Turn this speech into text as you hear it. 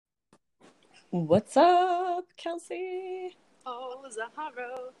What's up, Kelsey? Oh,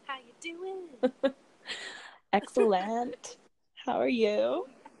 Zaharo, how you doing? Excellent. How are you?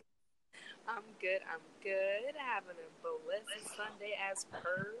 I'm good. I'm good. Having a blessed Sunday as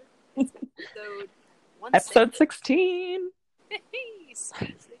per. It's episode Episode 160. 16. Hey,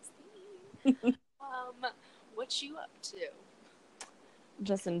 sweet 16. What you up to?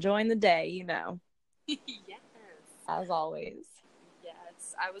 Just enjoying the day, Yes. as always.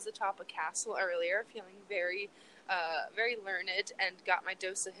 Yes. I was atop a castle earlier, feeling very learned, and got my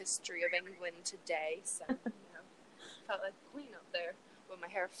dose of history of England today. So, felt like a queen up there with my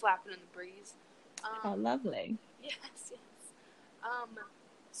hair flapping in the breeze. Oh, lovely. Yes, yes.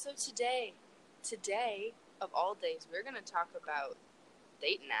 So today of all days, we're gonna talk about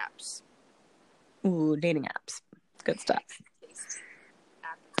dating apps. Ooh, dating apps. Good stuff. Tasty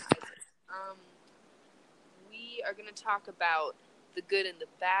appetizers. We are gonna talk about the good and the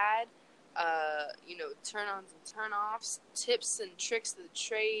bad. Turn-ons and turn-offs, tips and tricks of the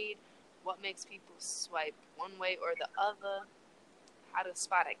trade, what makes people swipe one way or the other, how to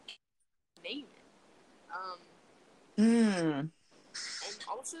spot a name it. And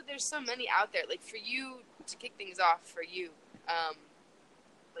also, there's so many out there. Like, for you, to kick things off, do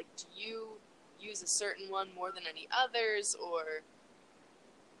you use a certain one more than any others, or?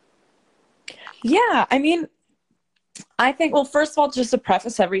 Yeah, I think, well, first of all, just to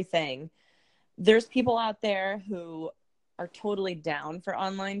preface everything, there's people out there who are totally down for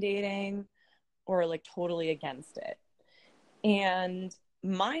online dating or like totally against it. And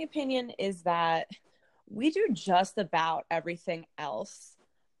my opinion is that we do just about everything else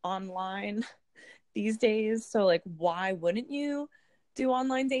online these days. So, like, why wouldn't you do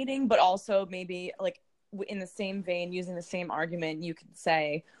online dating? But also, maybe, like, in the same vein, using the same argument, you could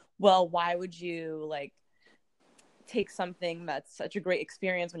say, well, why would you, like, take something that's such a great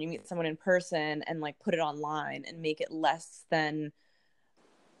experience when you meet someone in person and, like, put it online and make it less than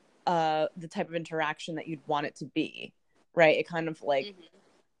the type of interaction that you'd want it to be, right? It kind of, like,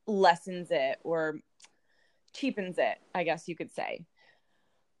 lessens it or cheapens it, I guess you could say.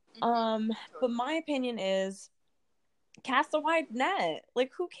 But my opinion is cast a wide net.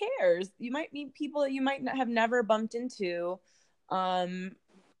 Like, who cares? You might meet people that you might have never bumped into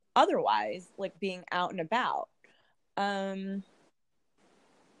otherwise, like being out and about. But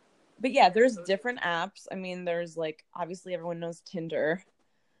yeah, there's different apps. I mean, there's, like, obviously everyone knows Tinder.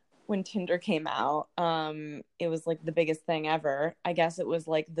 When Tinder came out, it was like the biggest thing ever. I guess it was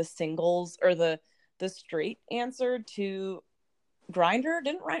like the singles or the straight answer to Grindr.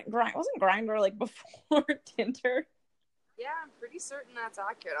 Wasn't Grindr like before Tinder? Yeah, I'm pretty certain that's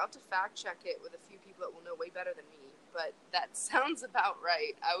accurate. I'll have to fact check it with a few people that will know way better than me, but that sounds about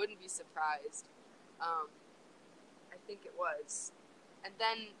right. I wouldn't be surprised. I think it was. And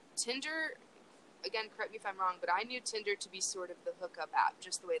then Tinder, again, correct me if I'm wrong, but I knew Tinder to be sort of the hookup app,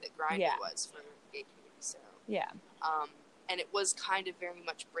 just the way that Grindr was for gay community. So yeah, and it was kind of very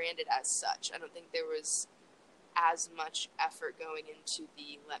much branded as such. I don't think there was as much effort going into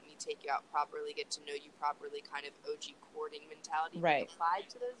the let me take you out properly, get to know you properly kind of OG courting mentality applied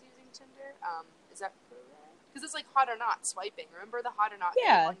to those using Tinder. Is that correct? Because it's like hot or not swiping. Remember the hot or not thing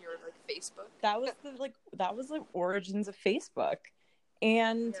on your like Facebook? That was the origins of Facebook.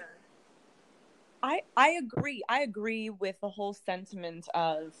 And I agree. I agree with the whole sentiment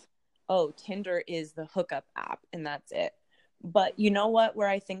of, oh, Tinder is the hookup app and that's it. But you know what, where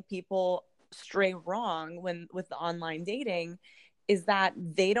I think people stray wrong with the online dating is that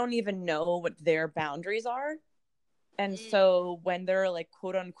they don't even know what their boundaries are. And so when they're, like,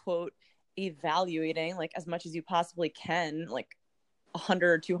 quote unquote evaluating, like, as much as you possibly can, like 100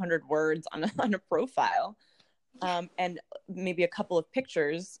 or 200 words on a profile, and maybe a couple of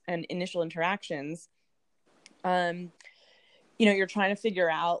pictures and initial interactions, you're trying to figure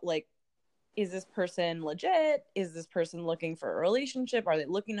out, like, is this person legit? Is this person looking for a relationship? Are they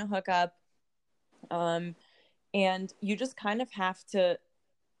looking to hook up? And you just kind of have to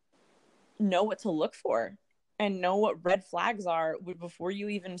know what to look for and know what red flags are before you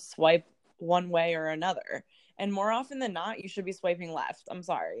even swipe one way or another. And more often than not, you should be swiping left. I'm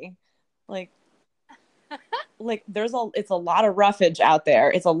sorry. Like it's a lot of roughage out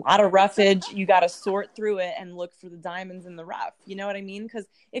there. It's a lot of roughage. You got to sort through it and look for the diamonds in the rough. You know what I mean? Because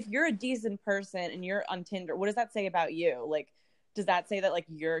if you're a decent person and you're on Tinder, what does that say about you? Like, does that say that, like,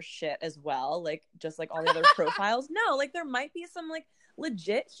 you're shit as well? Like, just like all the other profiles? No, like, there might be some, like,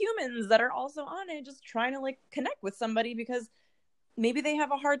 legit humans that are also on it just trying to, like, connect with somebody because maybe they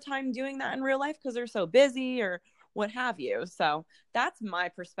have a hard time doing that in real life because they're so busy or what have you. So that's my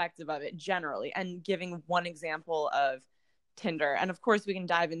perspective of it generally. And giving one example of Tinder, and of course we can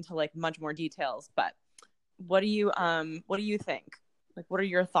dive into like much more details, but what do you think? Like, what are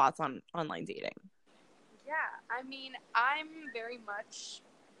your thoughts on online dating? Yeah, I mean, I'm very much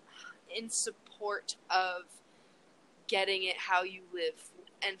in support of getting it how you live.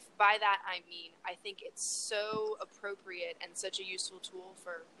 And by that, I mean, I think it's so appropriate and such a useful tool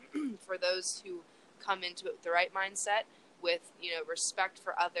for for those who come into it with the right mindset, with, respect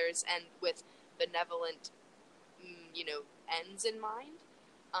for others and with benevolent, ends in mind.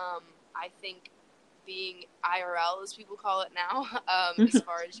 I think being IRL, as people call it now, as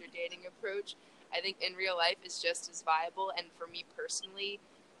far as your dating approach, I think in real life is just as viable. And for me personally,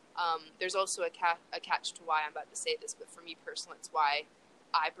 there's also a catch to why I'm about to say this, but for me personally, it's why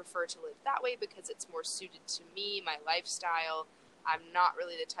I prefer to live that way, because it's more suited to me, my lifestyle. I'm not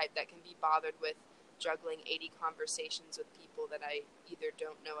really the type that can be bothered with juggling 80 conversations with people that I either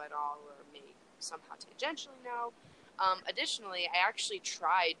don't know at all or may somehow tangentially know. Additionally, I actually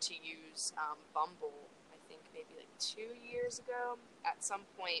tried to use Bumble, I think maybe like 2 years ago at some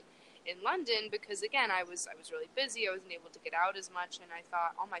point in London, because again, I was really busy. I wasn't able to get out as much, and I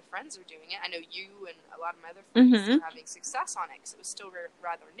thought all my friends are doing it. I know you and a lot of my other friends are having success on it, because it was still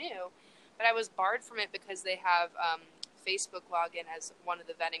rather new. But I was barred from it because they have Facebook login as one of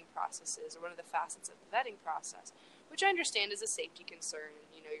the vetting processes, or one of the facets of the vetting process, which I understand is a safety concern.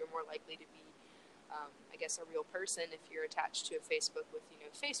 You're more likely to be, I guess, a real person if you're attached to a Facebook with,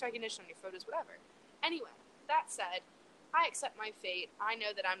 face recognition on your photos, whatever. Anyway, that said, I accept my fate. I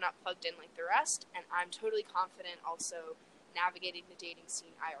know that I'm not plugged in like the rest, and I'm totally confident also navigating the dating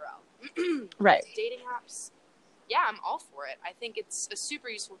scene IRL. Right. Dating apps, yeah, I'm all for it. I think it's a super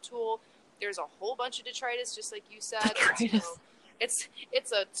useful tool. There's a whole bunch of detritus, just like you said. It's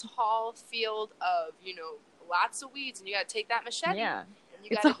a tall field of, lots of weeds, and you got to take that machete. Yeah. And you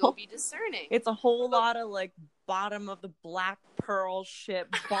got to go be discerning. It's a whole lot of like bottom of the black pearl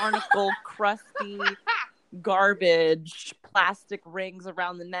ship, barnacle, crusty garbage, plastic rings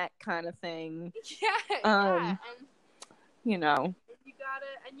around the neck kind of thing. Yeah. You know, you gotta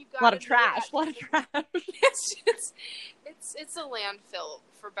a lot of trash. It's a landfill,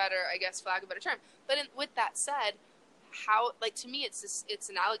 for better, I guess, for lack of a better term. But with that said, how, like, to me, it's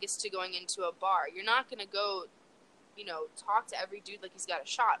analogous to going into a bar. You're not gonna go, talk to every dude like he's got a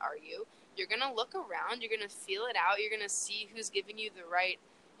shot, are you? You're gonna look around. You're gonna feel it out. You're gonna see who's giving you the right,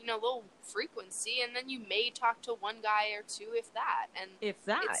 little frequency, and then you may talk to one guy or two, if that. And if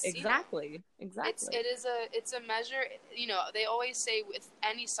that, exactly. It's a measure. They always say with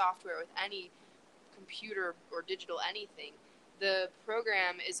any software, with any computer or digital anything, the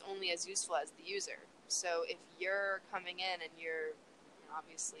program is only as useful as the user. So if you're coming in and you're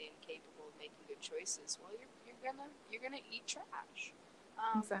obviously incapable of making good choices, well, you're gonna eat trash.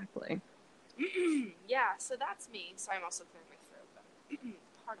 Exactly. Yeah. So that's me. Sorry, I'm also clearing my throat, but.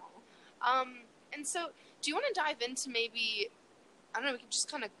 Pardon. And so, do you want to dive into maybe, I don't know, we can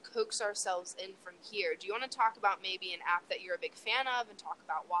just kind of coax ourselves in from here. Do you want to talk about maybe an app that you're a big fan of, and talk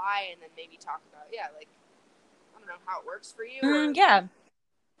about why, and then maybe talk about, I don't know, how it works for you? Yeah.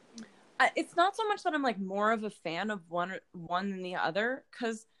 It's not so much that I'm like more of a fan of one than the other,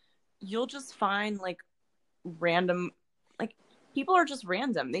 because you'll just find like random, like, people are just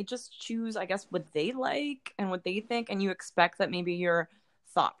random. They just choose, I guess, what they like and what they think, and you expect that maybe your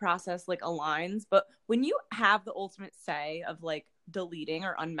thought process like aligns. But when you have the ultimate say of like deleting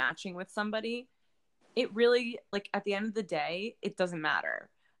or unmatching with somebody, it really, like, at the end of the day, it doesn't matter.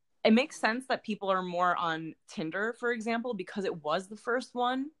 It makes sense that people are more on Tinder, for example, because it was the first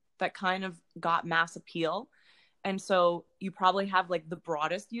one that kind of got mass appeal, and so you probably have like the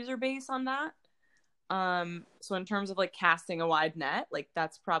broadest user base on that. So in terms of like casting a wide net, like,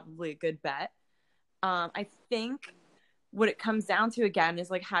 that's probably a good bet. I think what it comes down to again is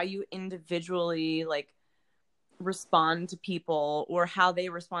like how you individually like respond to people, or how they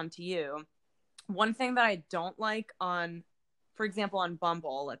respond to you. One thing that I don't like on, for example, on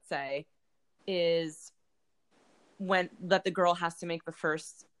Bumble, let's say, is that the girl has to make the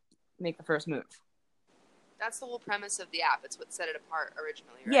first move. That's the whole premise of the app. It's what set it apart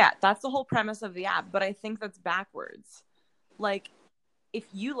originally, right? Yeah, that's the whole premise of the app, but I think that's backwards. Like, if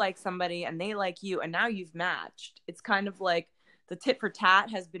you like somebody and they like you and now you've matched, it's kind of like the tit for tat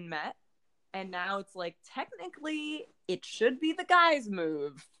has been met, and now it's like technically it should be the guy's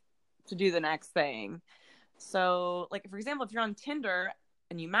move to do the next thing. So, like, for example, if you're on Tinder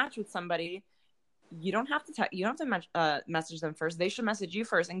and you match with somebody, you don't have to message them first. They should message you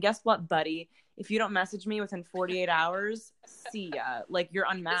first. And guess what, buddy? If you don't message me within 48 hours, see ya. Like, you're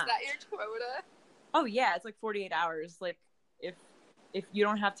unmatched. Is that your quota? Oh yeah, it's like 48 hours. Like, if if you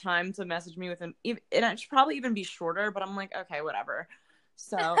don't have time to message me within, and it should probably even be shorter, but I'm like, okay, whatever.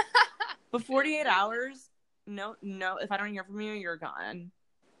 So, but 48 hours, no, if I don't hear from you, you're gone.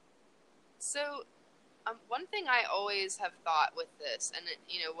 So, one thing I always have thought with this, and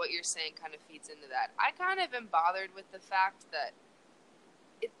what you're saying kind of feeds into that. I kind of am bothered with the fact that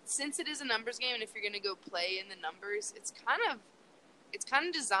since it is a numbers game, and if you're going to go play in the numbers, it's kind of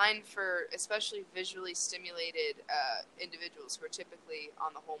designed for especially visually stimulated individuals who are typically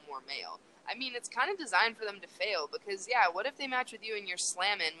on the whole more male. I mean, it's kind of designed for them to fail because, yeah, what if they match with you and you're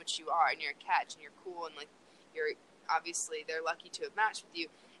slamming, which you are, and you're a catch and you're cool and like you're obviously they're lucky to have matched with you.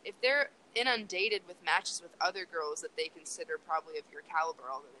 If they're inundated with matches with other girls that they consider probably of your caliber,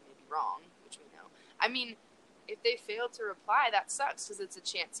 although they may be wrong, which we know. I mean, if they fail to reply, that sucks because it's a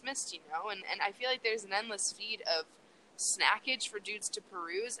chance missed, and I feel like there's an endless feed of snackage for dudes to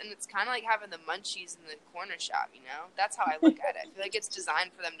peruse, and it's kind of like having the munchies in the corner shop, That's how I look at it. I feel like it's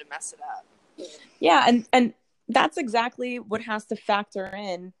designed for them to mess it up. Yeah, and that's exactly what has to factor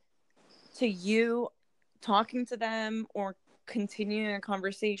in to you talking to them or continuing a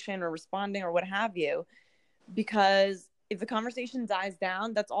conversation or responding or what have you, because if the conversation dies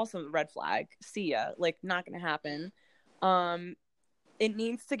down, that's also a red flag. See ya. Like, not gonna happen. It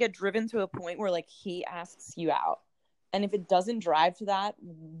needs to get driven to a point where like he asks you out. And if it doesn't drive to that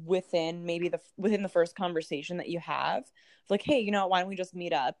within the first conversation that you have, like, hey, why don't we just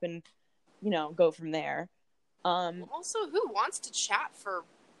meet up and, go from there. Also, who wants to chat for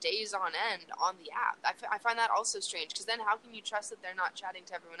days on end on the app? I find that also strange, because then how can you trust that they're not chatting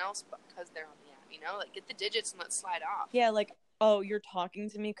to everyone else because they're on the app, Like, get the digits and let's slide off. Yeah, like, oh, you're talking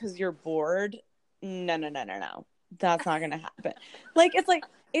to me because you're bored? No. That's not going to happen. Like,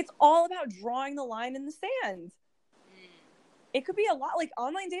 it's all about drawing the line in the sand. It could be a lot, like,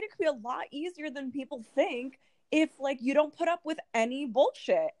 online dating could be a lot easier than people think if, like, you don't put up with any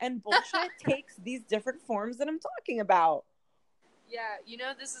bullshit. And bullshit takes these different forms that I'm talking about.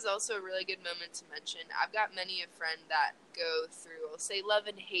 Yeah, this is also a really good moment to mention. I've got many a friend that go through, I'll say, love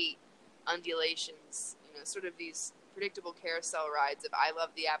and hate undulations, sort of these predictable carousel rides of I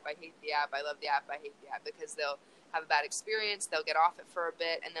love the app, I hate the app, I love the app, I hate the app, because they'll have a bad experience, they'll get off it for a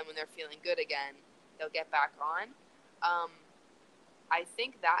bit, and then when they're feeling good again, they'll get back on. I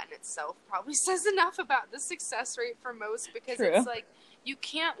think that in itself probably says enough about the success rate for most, because True. It's like you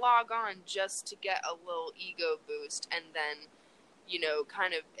can't log on just to get a little ego boost and then,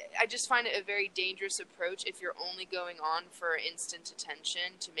 I just find it a very dangerous approach if you're only going on for instant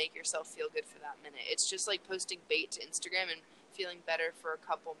attention to make yourself feel good for that minute. It's just like posting bait to Instagram and feeling better for a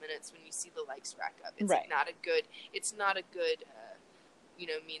couple minutes when you see the likes rack up. It's right. not a good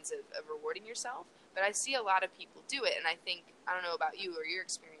means of rewarding yourself. But I see a lot of people do it, and I think, I don't know about you or your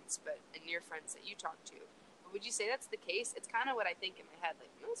experience, and your friends that you talk to, but would you say that's the case? It's kind of what I think in my head. Like,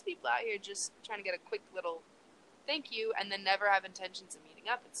 most people out here just trying to get a quick little thank you and then never have intentions of meeting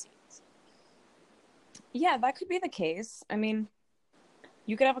up, it seems. Yeah, that could be the case. I mean,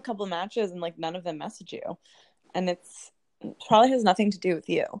 you could have a couple of matches and, like, none of them message you. And it probably has nothing to do with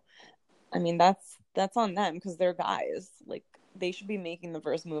you. I mean, that's on them because they're guys. Like, they should be making the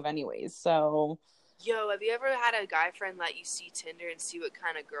first move anyways, so... Yo, have you ever had a guy friend let you see Tinder and see what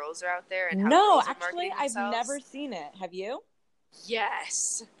kind of girls are out there and how girls are marketing themselves? I've never seen it. Have you?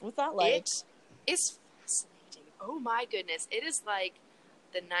 Yes. What's that like? It is fascinating. Oh my goodness. It is like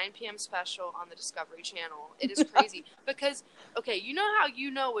the 9 p.m. special on the Discovery Channel. It is crazy. Because, okay, you know how you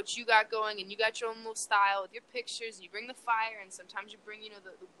know what you got going and you got your own little style with your pictures and you bring the fire and sometimes you bring,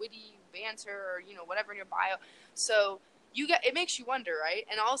 the witty banter or, whatever in your bio. So... it makes you wonder, right?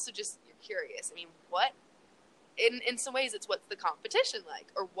 And also just, you're curious. I mean, what? In some ways, it's what's the competition like?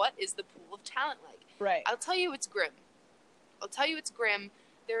 Or what is the pool of talent like? Right. I'll tell you it's grim.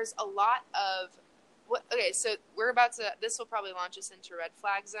 There's a lot of... Okay, so this will probably launch us into red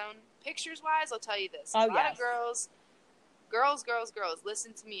flag zone. Pictures-wise, I'll tell you this. A lot of girls,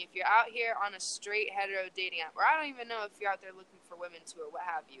 listen to me. If you're out here on a straight hetero dating app, or I don't even know if you're out there looking for women too, or what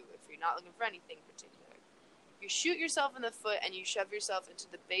have you, if you're not looking for anything particular, you shoot yourself in the foot and you shove yourself into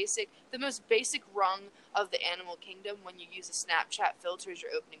the most basic rung of the animal kingdom when you use a Snapchat filter as your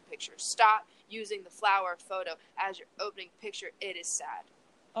opening picture. Stop using the flower photo as your opening picture. It is sad.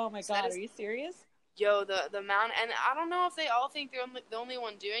 Oh my God, are you serious? Yo, the amount, and I don't know if they all think they're the only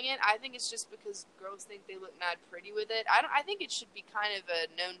one doing it. I think it's just because girls think they look mad pretty with it. I think it should be kind of a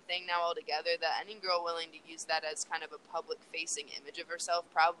known thing now altogether that any girl willing to use that as kind of a public-facing image of herself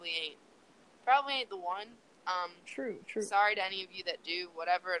probably ain't the one. True. Sorry to any of you that do,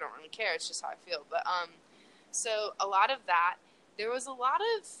 whatever, I don't really care, it's just how I feel. But, so a lot of that, there was a lot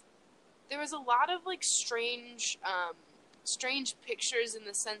of like strange, strange pictures in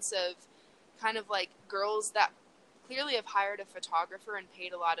the sense of kind of like girls that clearly have hired a photographer and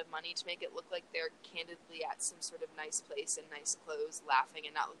paid a lot of money to make it look like they're candidly at some sort of nice place in nice clothes, laughing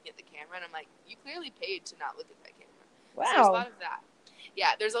and not looking at the camera. And I'm like, you clearly paid to not look at that camera. Wow. So there's a lot of that.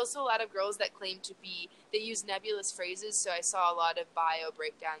 Yeah, there's also a lot of girls that claim to be, they use nebulous phrases. So I saw a lot of bio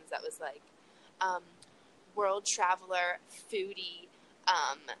breakdowns that was like, world traveler, foodie,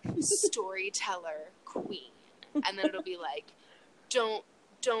 storyteller, queen. And then it'll be like, don't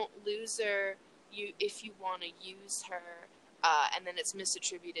lose her, if you want to use her. And then it's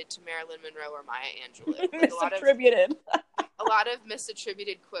misattributed to Marilyn Monroe or Maya Angelou. Like misattributed. a lot of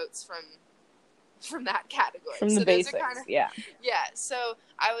misattributed quotes from that category. From the basics, yeah. Yeah, so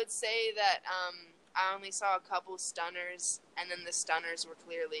I would say that I only saw a couple stunners, and then the stunners were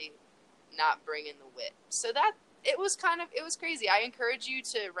clearly not bringing the wit. So that, it was crazy. I encourage you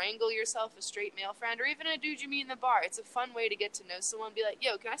to wrangle yourself a straight male friend, or even a dude you meet in the bar. It's a fun way to get to know someone. Be like,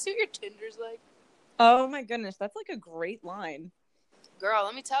 yo, can I see what your Tinder's like? Oh my goodness, that's like a great line. Girl,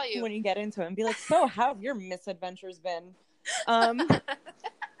 let me tell you. When you get into it and be like, so how have your misadventures been?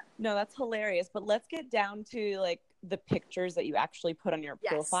 No, that's hilarious. But let's get down to like the pictures that you actually put on your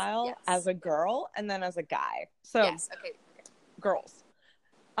profile as a girl and then as a guy. So okay. Girls.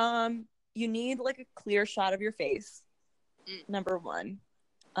 You need like a clear shot of your face. Number one.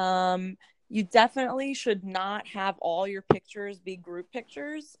 You definitely should not have all your pictures be group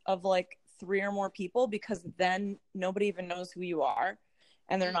pictures of like 3 or more people, because then nobody even knows who you are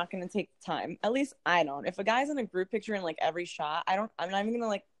and they're not going to take the time. At least I don't. If a guy's in a group picture in like every shot, I'm not even going to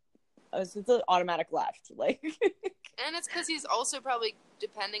like, it's an automatic left. Like, and it's because he's also probably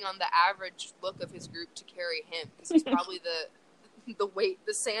depending on the average look of his group to carry him, because he's probably the weight,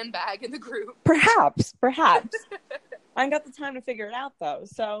 the sandbag in the group. Perhaps. I ain't got the time to figure it out though.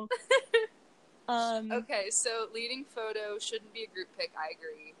 So, okay, so leading photo shouldn't be a group pic. I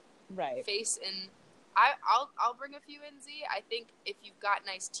agree. Right. Face in. I'll bring a few in, Z. I think if you've got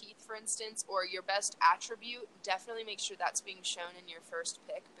nice teeth, for instance, or your best attribute, definitely make sure that's being shown in your first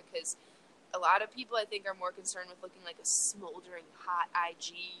pic, because a lot of people, I think, are more concerned with looking like a smoldering hot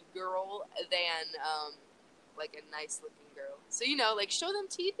IG girl than like a nice looking girl. So, like, show them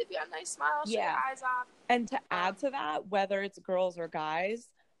teeth if you got a nice smile, show your eyes off. And to add to that, whether it's girls or guys,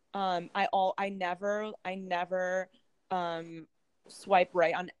 I never swipe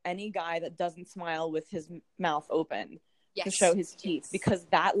right on any guy that doesn't smile with his mouth open to show his teeth, because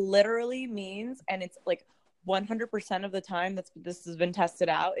that literally means, and it's like 100% of the time this has been tested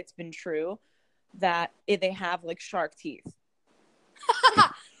out, it's been true, that they have like shark teeth.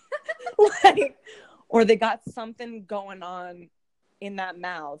 Like, or they got something going on in that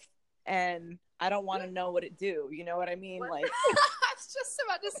mouth, and I don't want to know what it do. You know what I mean? Like, I was just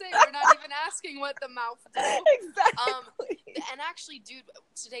about to say, we're not even asking what the mouth do. Exactly. And actually, dude,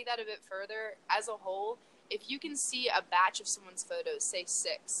 to take that a bit further, as a whole, if you can see a batch of someone's photos, say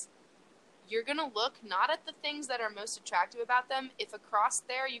 6, you're going to look not at the things that are most attractive about them. If across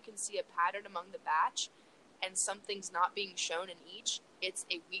there you can see a pattern among the batch and something's not being shown in each, it's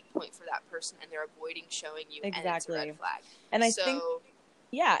a weak point for that person and they're avoiding showing you. Exactly. And it's a red flag.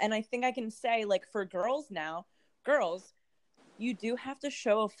 And I think I can say, like, for girls now, you do have to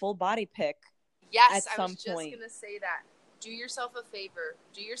show a full body pic. Yes, at I some was just point. going to say that. Do yourself a favor,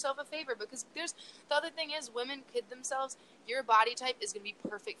 because the other thing is, women kid themselves. Your body type is going to be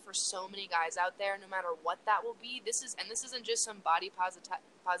perfect for so many guys out there, no matter what that will be. This isn't just some body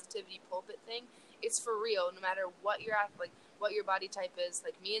positivity pulpit thing. It's for real, no matter what what your body type is.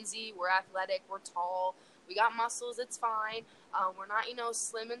 Like me and Z, we're athletic, we're tall, we got muscles, it's fine. We're not,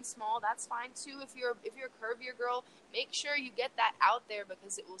 slim and small, that's fine too. If you're a curvier girl, make sure you get that out there,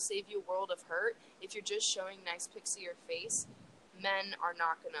 because it will save you a world of hurt. If you're just showing nice pics of your face, men are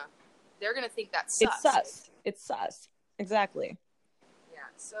not they're gonna think that's sus. It's sus. Exactly. Yeah,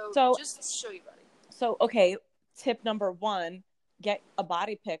 so just show your body. So, okay, tip number 1, get a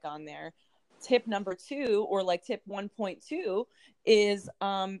body pic on there. Tip number 2, or like tip 1.2, is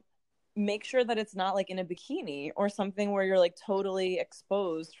make sure that it's not like in a bikini or something where you're like totally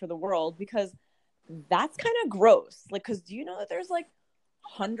exposed for the world, because that's kind of gross. Like, because do you know that there's like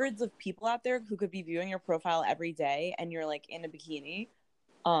hundreds of people out there who could be viewing your profile every day and you're like in a bikini?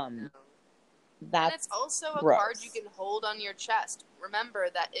 That's, and it's also a gross. card you can hold on your chest. Remember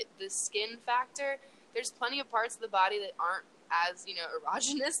that the skin factor, there's plenty of parts of the body that aren't as,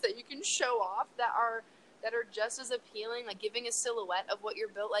 erogenous, that you can show off, that are just as appealing. Like, giving a silhouette of what you're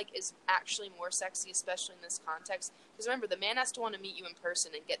built like is actually more sexy, especially in this context. Because remember, the man has to want to meet you in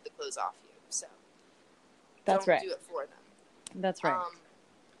person and get the clothes off you. So that's don't right. do it for them. That's right.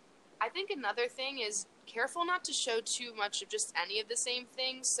 I think another thing is, careful not to show too much of just any of the same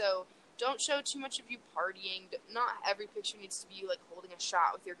things. So don't show too much of you partying. Not every picture needs to be you, like, holding a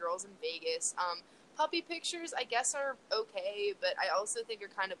shot with your girls in Vegas. Puppy pictures, I guess, are okay, but I also think are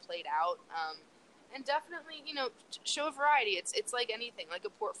kind of played out. And definitely, you know, show a variety. It's like anything, like a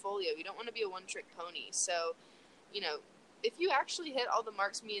portfolio. You don't want to be a one-trick pony. So, you know, if you actually hit all the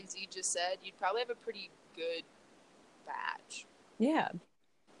marks me and Z just said, you'd probably have a pretty good batch. Yeah.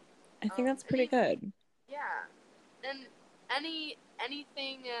 I think that's pretty good. Yeah. And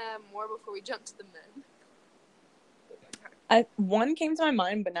anything more before we jump to the men? One came to my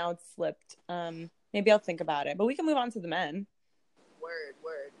mind, but now it's slipped. Maybe I'll think about it. But we can move on to the men. Word.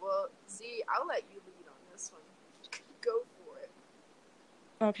 Well, Z, I'll let you lead on this one. Go for it.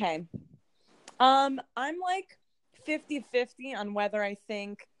 Okay. I'm like 50-50 on whether I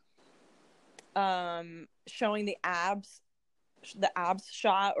think showing the abs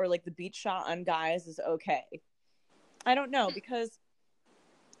shot or like the beach shot on guys is okay. I don't know, because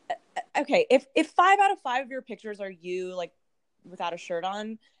okay, if 5 out of 5 of your pictures are you like without a shirt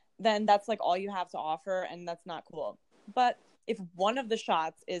on, then that's like all you have to offer, and that's not cool. But if one of the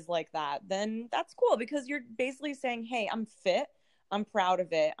shots is like that, then that's cool, because you're basically saying, hey, I'm fit, I'm proud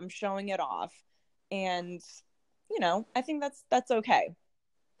of it, I'm showing it off. And, you know, I think that's okay.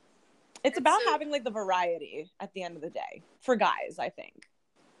 It's about having like the variety at the end of the day for guys, I think.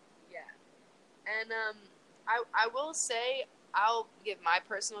 Yeah. And I will say, I'll give my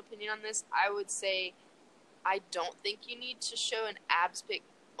personal opinion on this. I would say I don't think you need to show an abs pic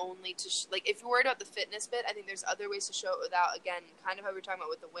only to like, if you're worried about the fitness bit, I think there's other ways to show it without, again, kind of how we were talking about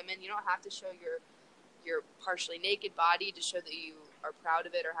with the women. You don't have to show your partially naked body to show that you are proud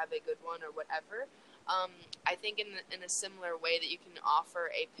of it or have a good one or whatever. I think in a similar way that you can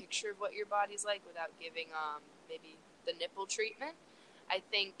offer a picture of what your body's like without giving maybe the nipple treatment. I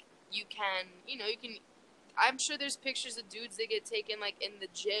think you can, I'm sure there's pictures of dudes that get taken like in the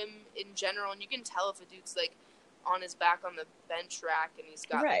gym in general, and you can tell if a dude's like on his back on the bench rack and he's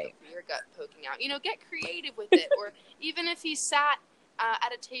got like a beer gut poking out. Get creative with it. Or even if he sat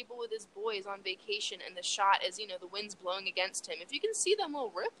at a table with his boys on vacation and the shot is, the wind's blowing against him. If you can see them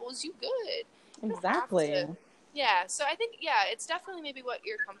little ripples, you good. Exactly. Yeah, so I think, it's definitely maybe what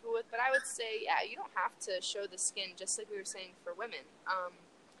you're comfortable with, but I would say, you don't have to show the skin, just like we were saying for women,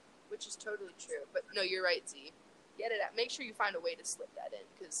 which is totally true. But no, you're right, Z. Get it out. Make sure you find a way to slip that in,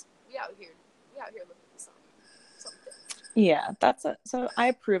 because we out here looking for something. Yeah, so I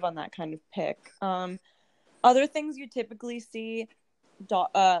approve on that kind of pick. Other things you typically see,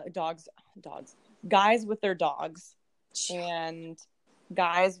 dogs, guys with their dogs, and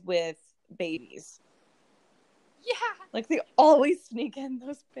guys with babies. Yeah. Like, they always sneak in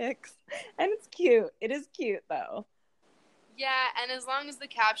those pics. And it's cute. It is cute, though. Yeah, and as long as the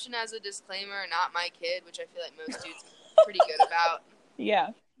caption has a disclaimer, not my kid, which I feel like most dudes are pretty good about. Yeah.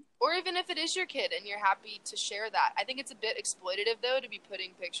 Or even if it is your kid and you're happy to share that. I think it's a bit exploitative, though, to be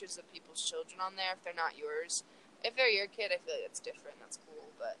putting pictures of people's children on there if they're not yours. If they're your kid, I feel like it's different. That's cool,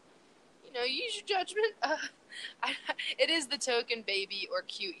 but, use your judgment. It is the token baby or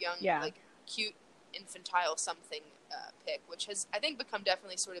cute young, like, cute infantile something pic, which has, I think, become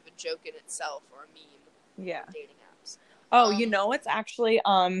definitely sort of a joke in itself, or a meme. Yeah. On dating apps. Oh, it's actually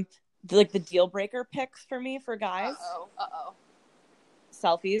like the deal breaker pics for me for guys. Uh-oh.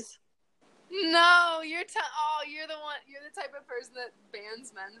 Selfies. No, you're the type of person that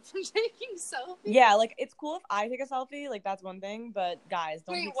bans men from taking selfies. Yeah, like, it's cool if I take a selfie, like, that's one thing, but guys,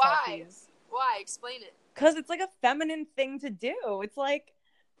 don't take selfies. Why? Explain it. Because it's like a feminine thing to do. It's like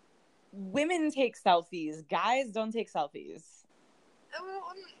women take selfies, guys don't take selfies.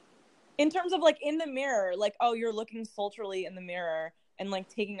 In terms of, like, in the mirror, like, oh, you're looking sultrily in the mirror and, like,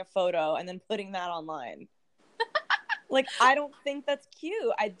 taking a photo and then putting that online. Like, I don't think that's cute.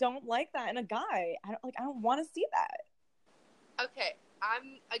 I don't like that in a guy. I don't want to see that. Okay, I'm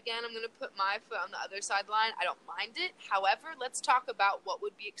going to put my foot on the other sideline. I don't mind it. However, let's talk about what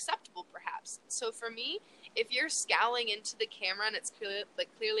would be acceptable, perhaps. So for me, if you're scowling into the camera and it's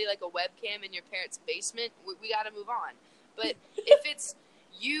clearly like a webcam in your parents' basement, we got to move on. But if it's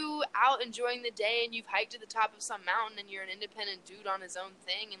you out enjoying the day and you've hiked to the top of some mountain and you're an independent dude on his own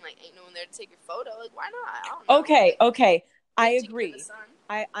thing and, like, ain't no one there to take your photo, like, why not? I don't know. Okay. I agree.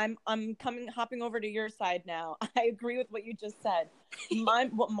 I'm hopping over to your side now. I agree with what you just said.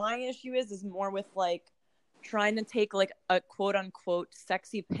 What my issue is more with, like, trying to take, like, a quote unquote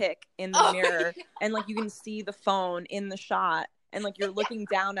sexy pic in the mirror, and, like, you can see the phone in the shot, and, like, you're looking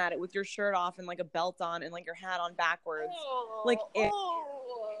down at it with your shirt off and, like, a belt on and, like, your hat on backwards.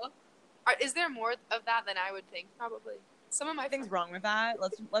 Is there more of that than I would think? Probably. Some of my things wrong with that.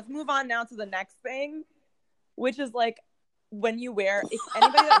 Let's move on now to the next thing. which is like when you wear, if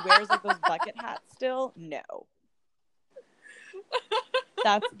anybody that wears like those bucket hats still, no.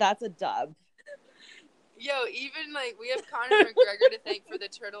 That's a dub. Yo, even like we have Conor McGregor to thank for the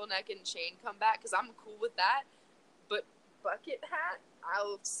turtleneck and chain comeback because I'm cool with that. But bucket hat,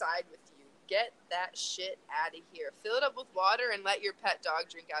 I'll side with you. Get that shit out of here. Fill it up with water and let your pet dog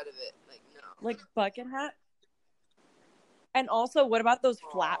drink out of it. Like, no. Like bucket hat. And also, what about those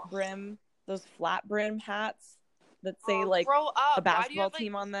flat brim hats that say like a basketball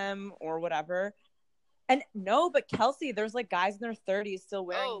team on them or whatever? And no, but Kelsey, there's like guys in their 30s still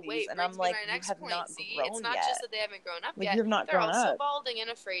wearing these, and I'm like, you have not grown it's not yet. just that they haven't grown up like, yet. You have not They're grown also up. balding and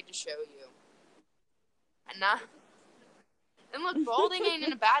afraid to show you. And look, balding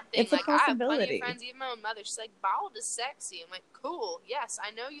ain't a bad thing. It's like a I have possibility. plenty of friends, even my own mother. She's like, bald is sexy. I'm like, cool. Yes,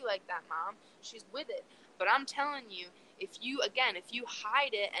 I know you like that, Mom. She's with it. But I'm telling you, if you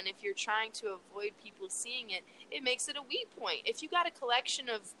hide it and if you're trying to avoid people seeing it, it makes it a weak point. If you got a collection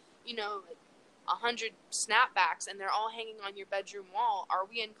of, 100 snapbacks and they're all hanging on your bedroom wall, are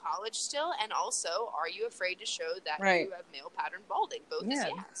we in college still? And also, are you afraid to show that you have male pattern balding? Both is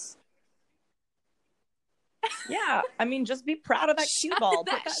yes. Yeah, I mean, just be proud of that cue ball.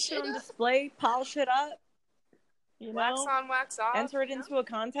 Put that shit on display, polish it up. Wax on, wax off. Enter it into a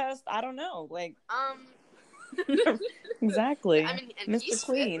contest. I don't know, like. Exactly. I mean, and Mr.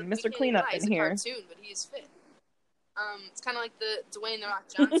 Clean, Mr. Clean up in here. He's a cartoon, but he's fit. It's kind of like the Dwayne The Rock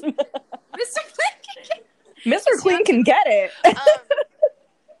Johnson. Mr. Clean can get it.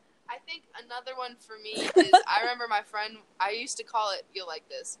 I think another one for me is, I remember my friend, I used to call it, you'll like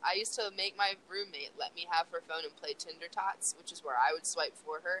this, I used to make my roommate let me have her phone and play Tinder Tots, which is where I would swipe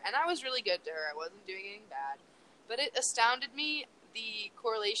for her, and I was really good to her. I wasn't doing anything bad. But it astounded me, the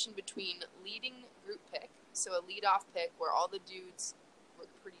correlation between leading group pick, so a lead-off pick where all the dudes were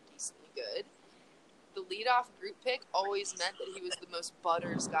pretty decently good. The lead-off group pick always meant that he was the most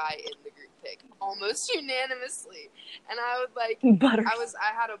butters guy in the group pick, almost unanimously. And I would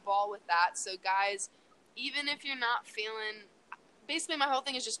I had a ball with that. So guys, even if you're not feeling, basically my whole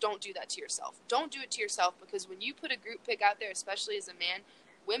thing is just don't do that to yourself. Don't do it to yourself, because when you put a group pick out there, especially as a man,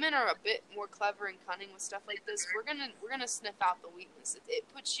 women are a bit more clever and cunning with stuff like this. We're gonna sniff out the weakness. It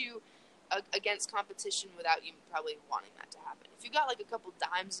puts you against competition without you probably wanting that to happen. If you got like a couple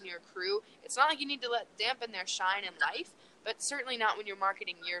dimes in your crew, it's not like you need to dampen their shine in life, but certainly not when you're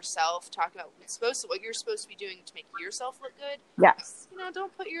marketing yourself, talking about what you're supposed to be doing to make yourself look good. Yes.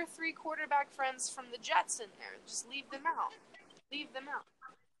 Don't put your 3 quarterback friends from the Jets in there. Just leave them out. Leave them out.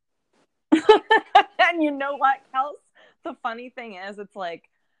 And you know what, Kels? The funny thing is, it's like,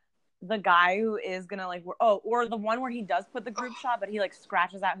 the guy who is gonna like, or the one where he does put the group shot, but he like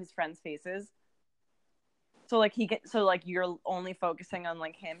scratches out his friends' faces. So like you're only focusing on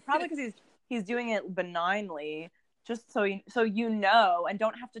like him, probably because he's doing it benignly, just so you know, and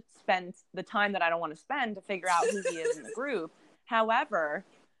don't have to spend the time that I don't want to spend to figure out who he is in the group. However,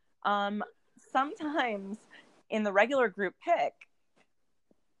 sometimes in the regular group pick,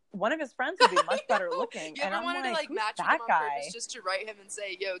 one of his friends would be much better looking. You ever wanted to like match with him on purpose just to write him and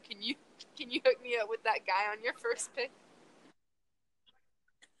say, "Yo, can you hook me up with that guy on your first pick?"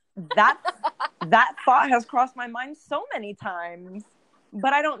 That thought has crossed my mind so many times,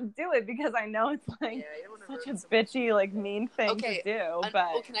 but I don't do it because I know it's like such a bitchy, like mean thing to do.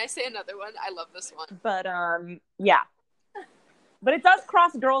 But can I say another one? I love this one. But yeah. But it does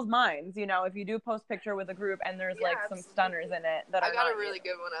cross girls' minds, if you do post picture with a group and there's like some stunners in it that are. I got a really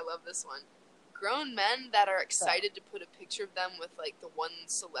good one. I love this one. Grown men that are excited to put a picture of them with like the one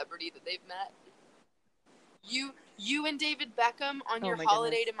celebrity that they've met. You and David Beckham on your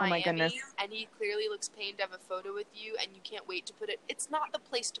holiday to Miami, and he clearly looks pained to have a photo with you, and you can't wait to put it. It's not the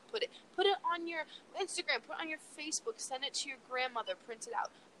place to put it. Put it on your Instagram. Put it on your Facebook. Send it to your grandmother. Print it out.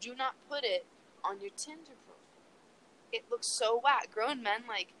 Do not put it on your Tinder profile. It looks so whack. Grown men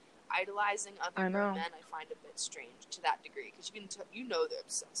like idolizing other grown men. I find a bit strange to that degree, because they're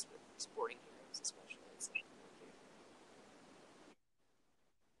obsessed with sporting heroes, especially.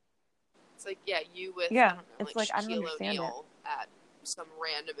 It's like you with Shaquille O'Neal at some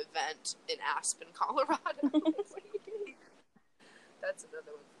random event in Aspen, Colorado. What do you mean? That's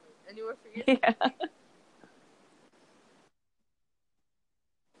another one for me. Anywhere for you?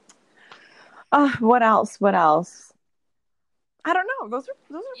 Yeah. What else? I don't know. Those are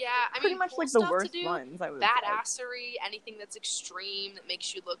pretty much like the worst ones. I would badassery, anything that's extreme that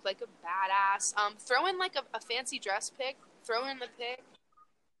makes you look like a badass. Throw in like a fancy dress pic. Throw in the pic.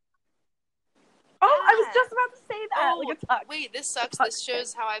 Oh, I was Yeah. just about to say that. Oh, like a tux. wait, this sucks. Tux This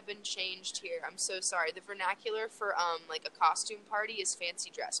shows how I've been changed here. I'm so sorry. The vernacular for like a costume party is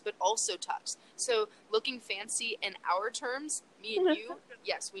fancy dress, but also tux. So looking fancy in our terms, me and you,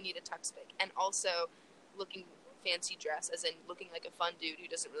 yes, we need a tux pick. And also looking fancy dress, as in looking like a fun dude who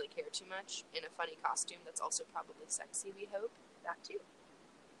doesn't really care too much in a funny costume that's also probably sexy, we hope. That too.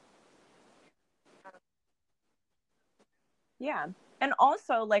 Yeah. And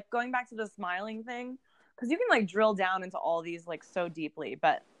also, like, going back to the smiling thing, because you can, like, drill down into all these, like, so deeply.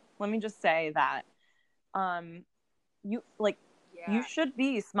 But let me just say that you, like, Yeah. you should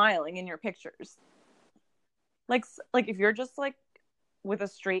be smiling in your pictures. Like if you're just, like, with a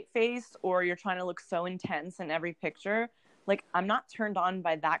straight face or you're trying to look so intense in every picture, like, I'm not turned on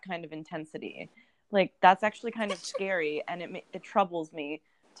by that kind of intensity. Like, that's actually kind of scary, and it troubles me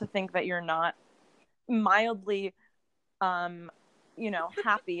to think that you're not mildly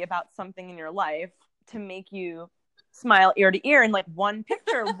happy about something in your life to make you smile ear to ear in, like, one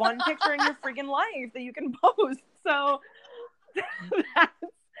picture in your freaking life that you can post. So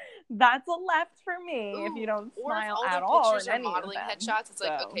that's a left for me. Ooh, if you don't smile at all. Or if all the pictures are modeling headshots, it's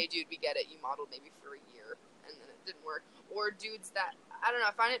like, okay, dude, we get it. You modeled maybe for a year and then it didn't work. Or dudes that, I don't know,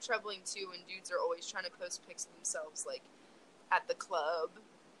 I find it troubling too when dudes are always trying to post pics of themselves, like, at the club.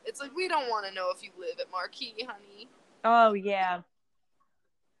 It's like, we don't want to know if you live at Marquee, honey. Oh, yeah.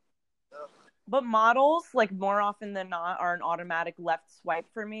 Ugh. But models, like, more often than not, are an automatic left swipe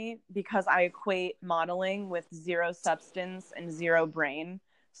for me because I equate modeling with zero substance and zero brain.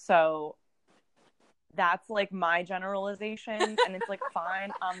 So that's, like, my generalization. And it's, like,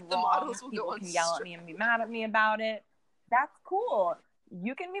 fine, I'm wrong. People can yell at me and be mad at me about it. That's cool.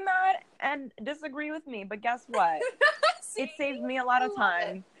 You can be mad and disagree with me, but guess what? See, it saves me a lot of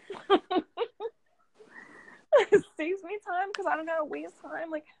time. It saves me time because I don't gotta waste time.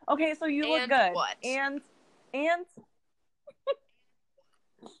 Like, okay, so you look good. What? And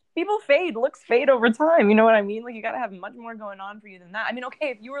people fade. Looks fade over time. You know what I mean? Like, you gotta have much more going on for you than that. I mean, okay,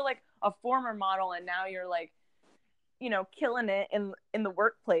 if you were, like, a former model and now you're, like, killing it in the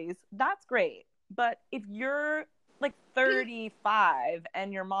workplace, that's great. But if you're, like, 35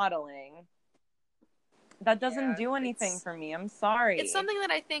 and you're modeling, that doesn't do anything for me. I'm sorry. It's something that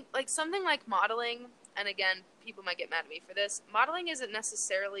I think, like, something like modeling, and again, people might get mad at me for this, modeling isn't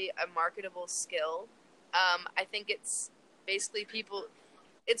necessarily a marketable skill. I think it's basically people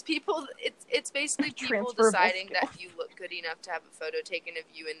deciding that you look good enough to have a photo taken of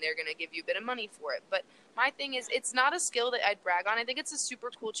you and they're going to give you a bit of money for it. But my thing is, it's not a skill that I'd brag on. I think it's a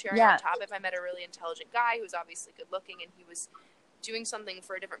super cool cherry on top if I met a really intelligent guy who's obviously good looking and he was doing something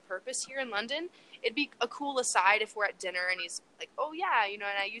for a different purpose here in London. It'd be a cool aside if we're at dinner and he's like, oh yeah, and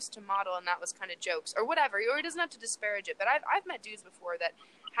I used to model and that was kind of jokes or whatever, or he doesn't have to disparage it. But I've met dudes before that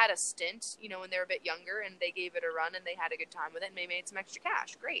had a stint, when they were a bit younger and they gave it a run and they had a good time with it and they made some extra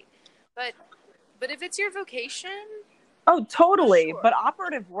cash. Great. But if it's your vocation. Oh, totally. Sure. But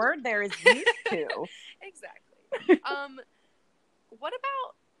operative word there is used to. Exactly. What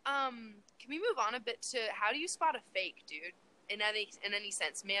about, can we move on a bit to how do you spot a fake, dude? In any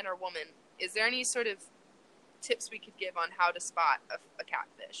sense, man or woman, is there any sort of tips we could give on how to spot a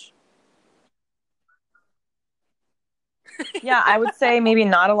catfish? Yeah, I would say maybe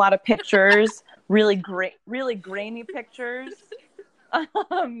not a lot of pictures, really grainy pictures.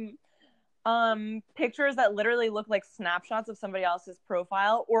 Pictures that literally look like snapshots of somebody else's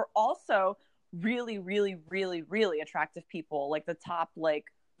profile, or also really, really, really, really attractive people, like the top,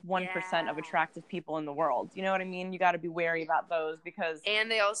 like, 1% of attractive people in the world. You know what I mean? You got to be wary about those because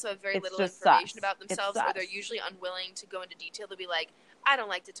and they also have very little information about themselves, or they're usually unwilling to go into detail. They'll be like, I don't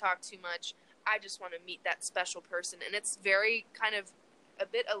like to talk too much. I just want to meet that special person. And it's very kind of a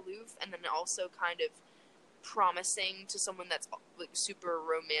bit aloof and then also kind of promising to someone that's, like, super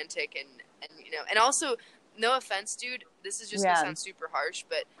romantic and also, no offense, dude, this is just gonna sound super harsh,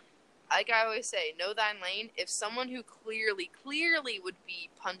 but like I always say, know thine lane. If someone who clearly would be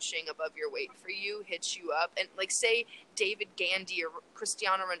punching above your weight for you hits you up, and, like, say David Gandy or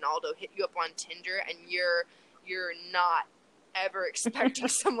Cristiano Ronaldo hit you up on Tinder, and you're not ever expecting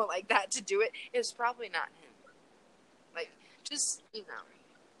someone like that to do it, it's probably not him. Like, just,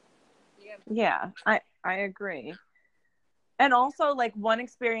 Yeah, I agree. And also, like, one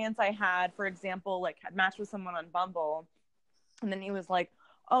experience I had, for example, like, had matched with someone on Bumble, and then he was like,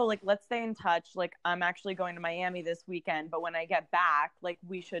 oh, like, let's stay in touch. Like, I'm actually going to Miami this weekend, but when I get back, like,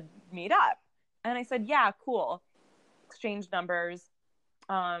 we should meet up. And I said, yeah, cool. Exchange numbers.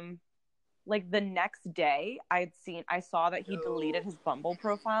 Like, the next day I saw that he deleted his Bumble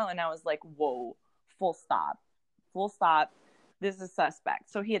profile, and I was like, whoa, full stop. This is suspect.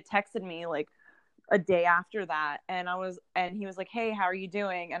 So he had texted me, like, a day after that, and he was like, "Hey, how are you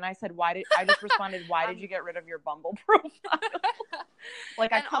doing?" And I said, I just responded, "Why did you get rid of your Bumble profile?"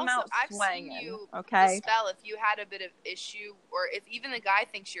 Like, I come also, out I've swinging, seen you okay? dispel if you had a bit of issue, or if even the guy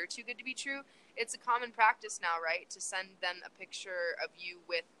thinks you're too good to be true. It's a common practice now, right, to send them a picture of you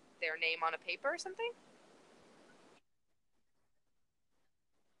with their name on a paper or something?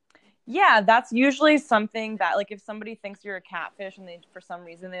 Yeah, that's usually something that, like, if somebody thinks you're a catfish and they, for some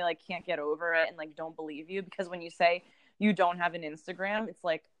reason, they like can't get over it and like don't believe you, because when you say you don't have an Instagram, it's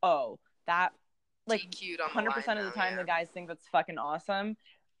like, oh, that, like, DQ'd on the 100% line of the now, time yeah. the guys think that's fucking awesome.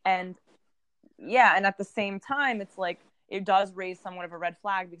 And yeah, and at the same time, it's like, it does raise somewhat of a red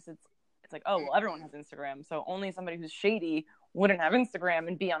flag, because it's like, oh, well, everyone has Instagram, so only somebody who's shady wouldn't have Instagram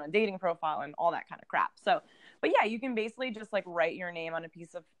and be on a dating profile and all that kind of crap. So, but yeah, you can basically just like write his name on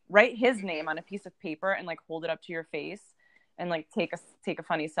a piece of paper and like hold it up to your face and like take a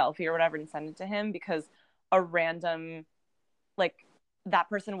funny selfie or whatever and send it to him, because a random, like, that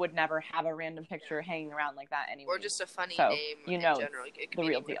person would never have a random picture hanging around like that anyway. Or just a funny so, name you in know, general. It could the be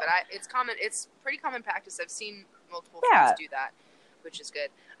real anything, deal. but it's common. It's pretty common practice. I've seen multiple friends do that, which is good.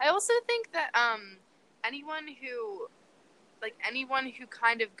 I also think that anyone who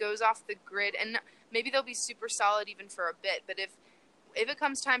kind of goes off the grid, and maybe they'll be super solid even for a bit, but if it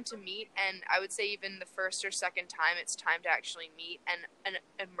comes time to meet, and I would say even the first or second time it's time to actually meet, and an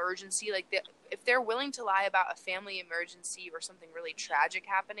emergency, like if they're willing to lie about a family emergency or something really tragic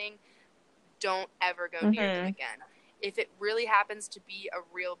happening, don't ever go near them again. If it really happens to be a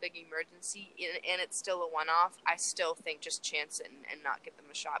real big emergency and it's still a one-off, I still think just chance it and not give them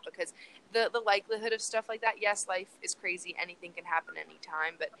a shot, because the likelihood of stuff like that, yes, life is crazy, anything can happen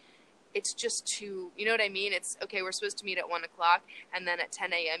anytime, but it's just too, you know what I mean? It's, okay, we're supposed to meet at 1 o'clock, and then at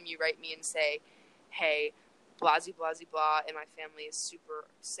 10 a.m. you write me and say, hey, blasey, blasey, blah, and my family is super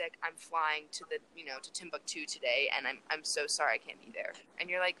sick. I'm flying to to Timbuktu today, and I'm so sorry I can't be there. And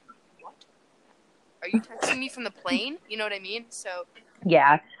you're like, what? Are you texting me from the plane? You know what I mean? So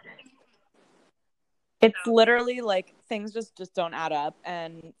yeah, it's literally like things just don't add up,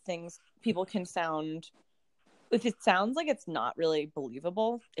 and people can sound, if it sounds like it's not really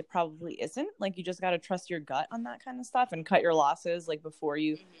believable, it probably isn't. Like, you just got to trust your gut on that kind of stuff and cut your losses, like, before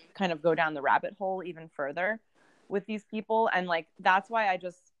you kind of go down the rabbit hole even further with these people. And like, that's why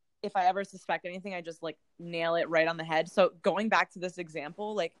if I ever suspect anything, I just like nail it right on the head. So going back to this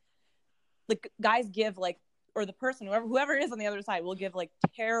example, like guys give like, or the person, whoever is on the other side, will give like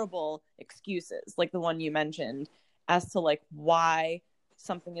terrible excuses, like the one you mentioned, as to like why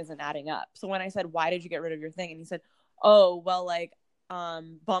something isn't adding up. So when I said, why did you get rid of your thing? And he said, oh, well, like,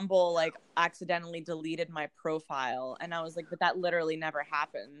 Bumble like accidentally deleted my profile. And I was like, but that literally never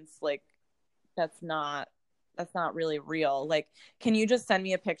happens. Like, that's not really real. Like, can you just send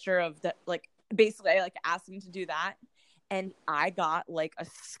me a picture of that? Like, basically, I like asked him to do that, and I got like a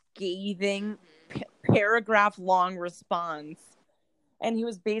scathing paragraph long response, and he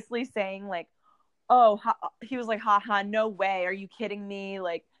was basically saying like, oh, he was like, haha, no way, are you kidding me?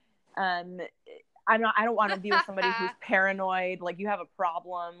 Like, I don't want to be with somebody who's paranoid. Like, you have a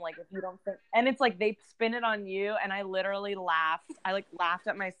problem. Like, if you don't think, and it's like they spin it on you, and I literally laughed. I like laughed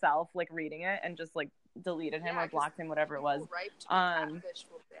at myself, like reading it, and just like deleted him or blocked him, whatever it was.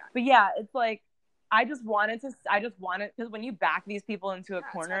 But yeah, it's like, I just wanted, because when you back these people into a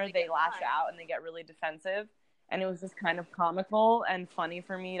corner, they lash out and they get really defensive. And it was just kind of comical and funny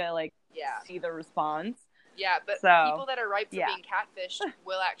for me to like see the response. Yeah, but people that are ripe for being catfished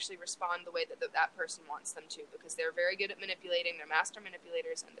will actually respond the way that that person wants them to, because they're very good at manipulating. They're master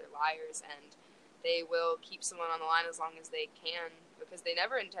manipulators, and they're liars, and they will keep someone on the line as long as they can, because they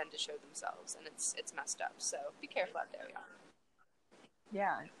never intend to show themselves, and it's messed up. So be careful out there, y'all.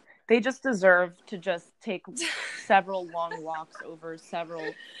 Yeah. They just deserve to just take several long walks over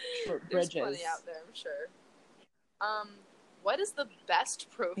several short bridges. There's plenty out there, I'm sure. What is the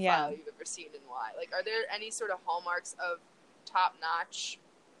best profile you've ever seen, and why? Like, are there any sort of hallmarks of top-notch,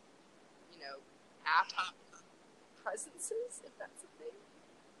 app presences, if that's a thing?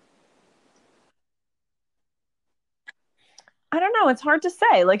 I don't know. It's hard to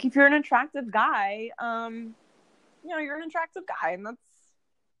say. Like, if you're an attractive guy, you're an attractive guy, and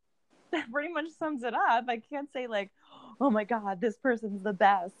that pretty much sums it up. I can't say like, oh my God, this person's the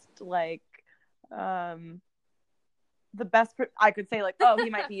best. Like, the best. I could say like, oh, he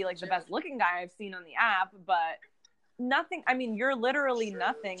might be like the best looking guy I've seen on the app, but nothing. I mean, you're literally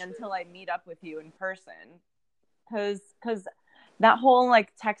nothing until I meet up with you in person. Because that whole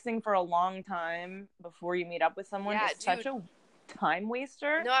like texting for a long time before you meet up with someone is such a time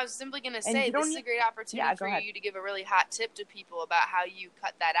waster. No, I was simply going to And say, you don't this is a need- great opportunity for you to give a really hot tip to people about how you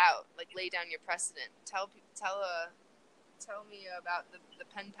cut that out. Like, lay down your precedent. Tell me about the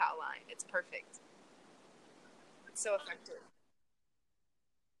pen pal line. It's perfect. It's so effective.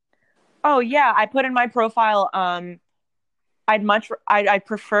 Oh yeah, I put in my profile. I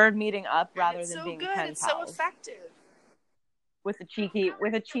preferred meeting up rather than being pen It's pals. so effective. With a cheeky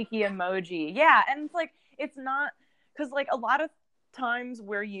emoji. Yeah, and it's like it's not because like a lot of times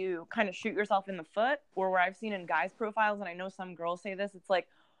where you kind of shoot yourself in the foot, or where I've seen in guys' profiles, and I know some girls say this, it's like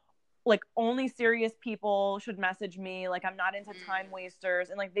only serious people should message me. Like I'm not into time wasters,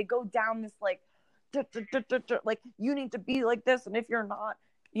 and like they go down this like you need to be like this, and if you're not,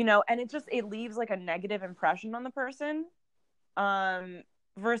 and it leaves like a negative impression on the person.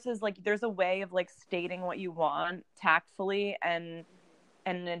 Versus like there's a way of like stating what you want tactfully and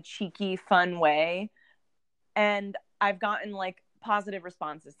in a cheeky, fun way. And I've gotten like positive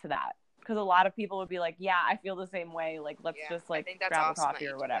responses to that because a lot of people would be like, "Yeah, I feel the same way. Like, let's just like grab a coffee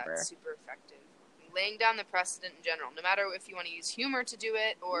or whatever." That's super effective. Laying down the precedent in general, no matter if you want to use humor to do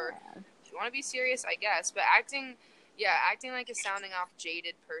it or if you want to be serious, I guess. But acting like a sounding off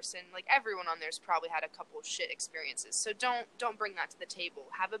jaded person. Like everyone on there's probably had a couple of shit experiences, so don't bring that to the table.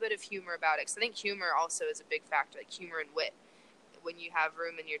 Have a bit of humor about it, because I think humor also is a big factor, like humor and wit. When you have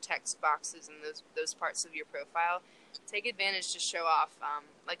room in your text boxes and those parts of your profile, take advantage to show off.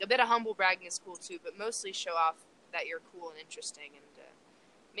 Like a bit of humble bragging is cool too, but mostly show off that you're cool and interesting, and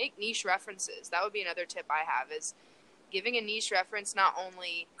make niche references. That would be another tip I have, is giving a niche reference not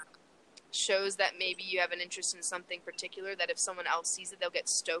only shows that maybe you have an interest in something particular, that if someone else sees it, they'll get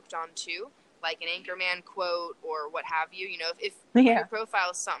stoked on too, like an Anchorman quote or what have you. If your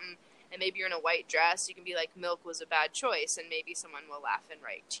profile is something, and maybe you're in a white dress, you can be like, milk was a bad choice, and maybe someone will laugh and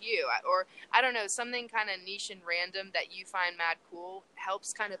write to you. Or, I don't know, something kind of niche and random that you find mad cool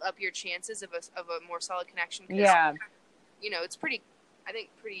helps kind of up your chances of a more solid connection. Yeah. It's pretty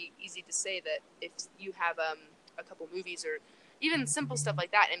easy to say that if you have a couple movies or even simple stuff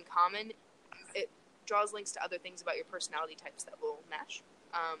like that in common, it draws links to other things about your personality types that will mesh.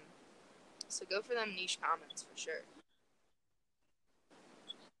 So go for them niche comments for sure.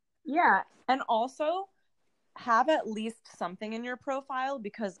 Yeah, and also have at least something in your profile,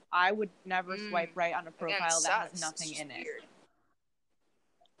 because I would never swipe right on a profile that has nothing in it.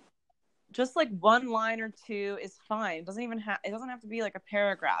 Just like one line or two is fine. It doesn't have to be like a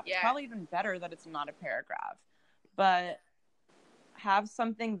paragraph. Yeah. It's probably even better that it's not a paragraph. But have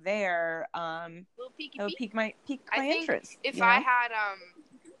something there. Pique my interest. If I had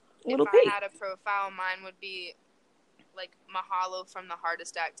a profile, mine would be like, "Mahalo from the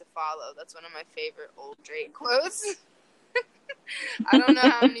hardest act to follow." That's one of my favorite old Drake quotes. I don't know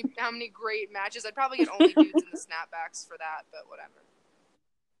how many great matches. I'd probably get only dudes in the snapbacks for that, but whatever.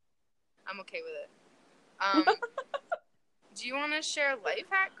 I'm okay with it. Do you want to share a life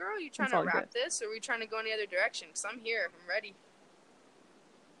hack, girl? Are you trying to wrap this, or are we trying to go any other direction? Because I'm here. I'm ready.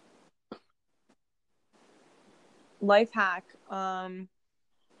 Life hack.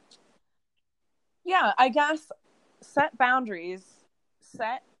 Yeah, I guess set boundaries.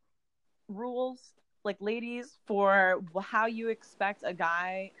 Set rules, like, ladies, for how you expect a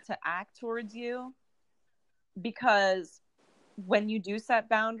guy to act towards you. Because when you do set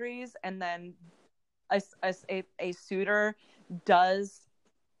boundaries and then a suitor does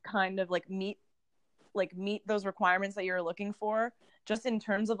kind of like meet those requirements that you're looking for, just in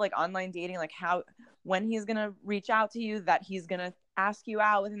terms of like online dating, like when he's gonna reach out to you, that he's gonna ask you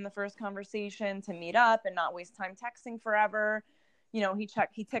out within the first conversation to meet up and not waste time texting forever.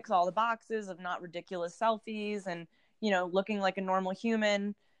 He ticks all the boxes of not ridiculous selfies and looking like a normal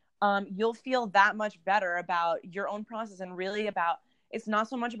human. You'll feel that much better about your own process, and really it's not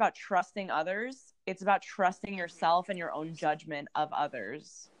so much about trusting others, it's about trusting yourself and your own judgment of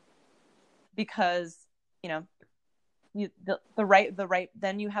others. Because then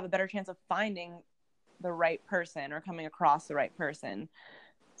you have a better chance of finding the right person or coming across the right person.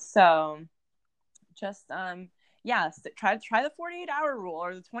 So just try the 48-hour rule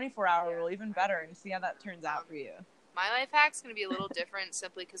or the 24-hour rule, even better, and see how that turns out for you. My life hack's going to be a little different,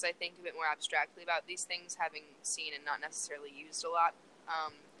 simply because I think a bit more abstractly about these things, having seen and not necessarily used a lot.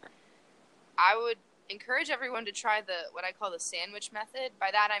 I would encourage everyone to try what I call the sandwich method.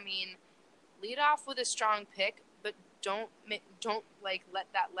 By that I mean, lead off with a strong pick, but don't like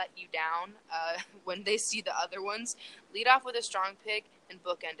let that let you down when they see the other ones. Lead off with a strong pick and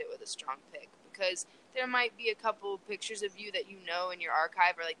bookend it with a strong pick, because there might be a couple pictures of you that in your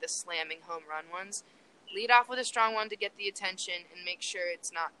archive are like the slamming home run ones. Lead off with a strong one to get the attention, and make sure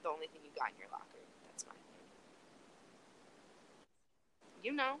it's not the only thing you got in your locker. That's my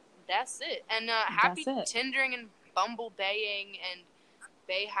you know, that's it. And happy That's it. Tindering and Bumblebaying and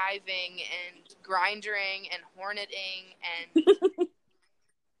Bayhiving and Grindering and Horneting and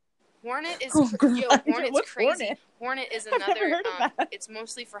Hornet is Hornet's What's crazy. Hornet? Hornet is I've never another. heard of that. It's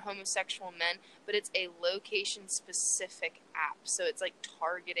mostly for homosexual men, but it's a location-specific app. So it's like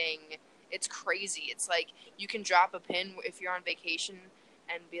targeting. It's crazy. It's like you can drop a pin if you're on vacation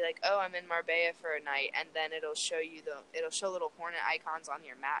and be like, "Oh, I'm in Marbella for a night," and then it'll show you it'll show little Hornet icons on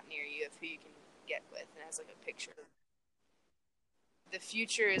your map near you of who you can get with, and it has like a picture. The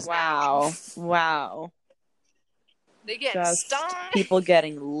future is now. Wow. They get Just stung. people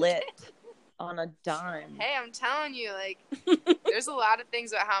getting lit on a dime. Hey, I'm telling you, like, there's a lot of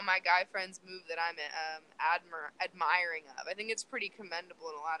things about how my guy friends move that I'm admiring of. I think it's pretty commendable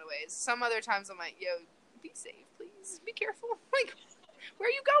in a lot of ways. Some other times I'm like, yo, be safe, please. Be careful. Like, where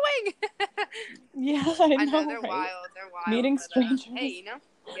are you going? Yeah, I know, they're right? wild. They're wild. Meeting but, strangers. Hey, you know,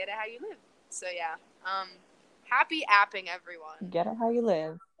 get it how you live. So, yeah. Happy apping, everyone. Get it how you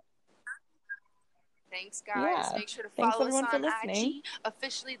live. Thanks, guys. Yeah. Make sure to Thanks, follow us everyone, for on listening. IG,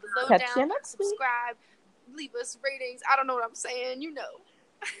 officially the Catch you Lowdown. next week. Subscribe, leave us ratings. I don't know what I'm saying. You know.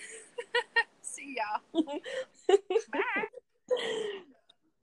 See y'all. Bye.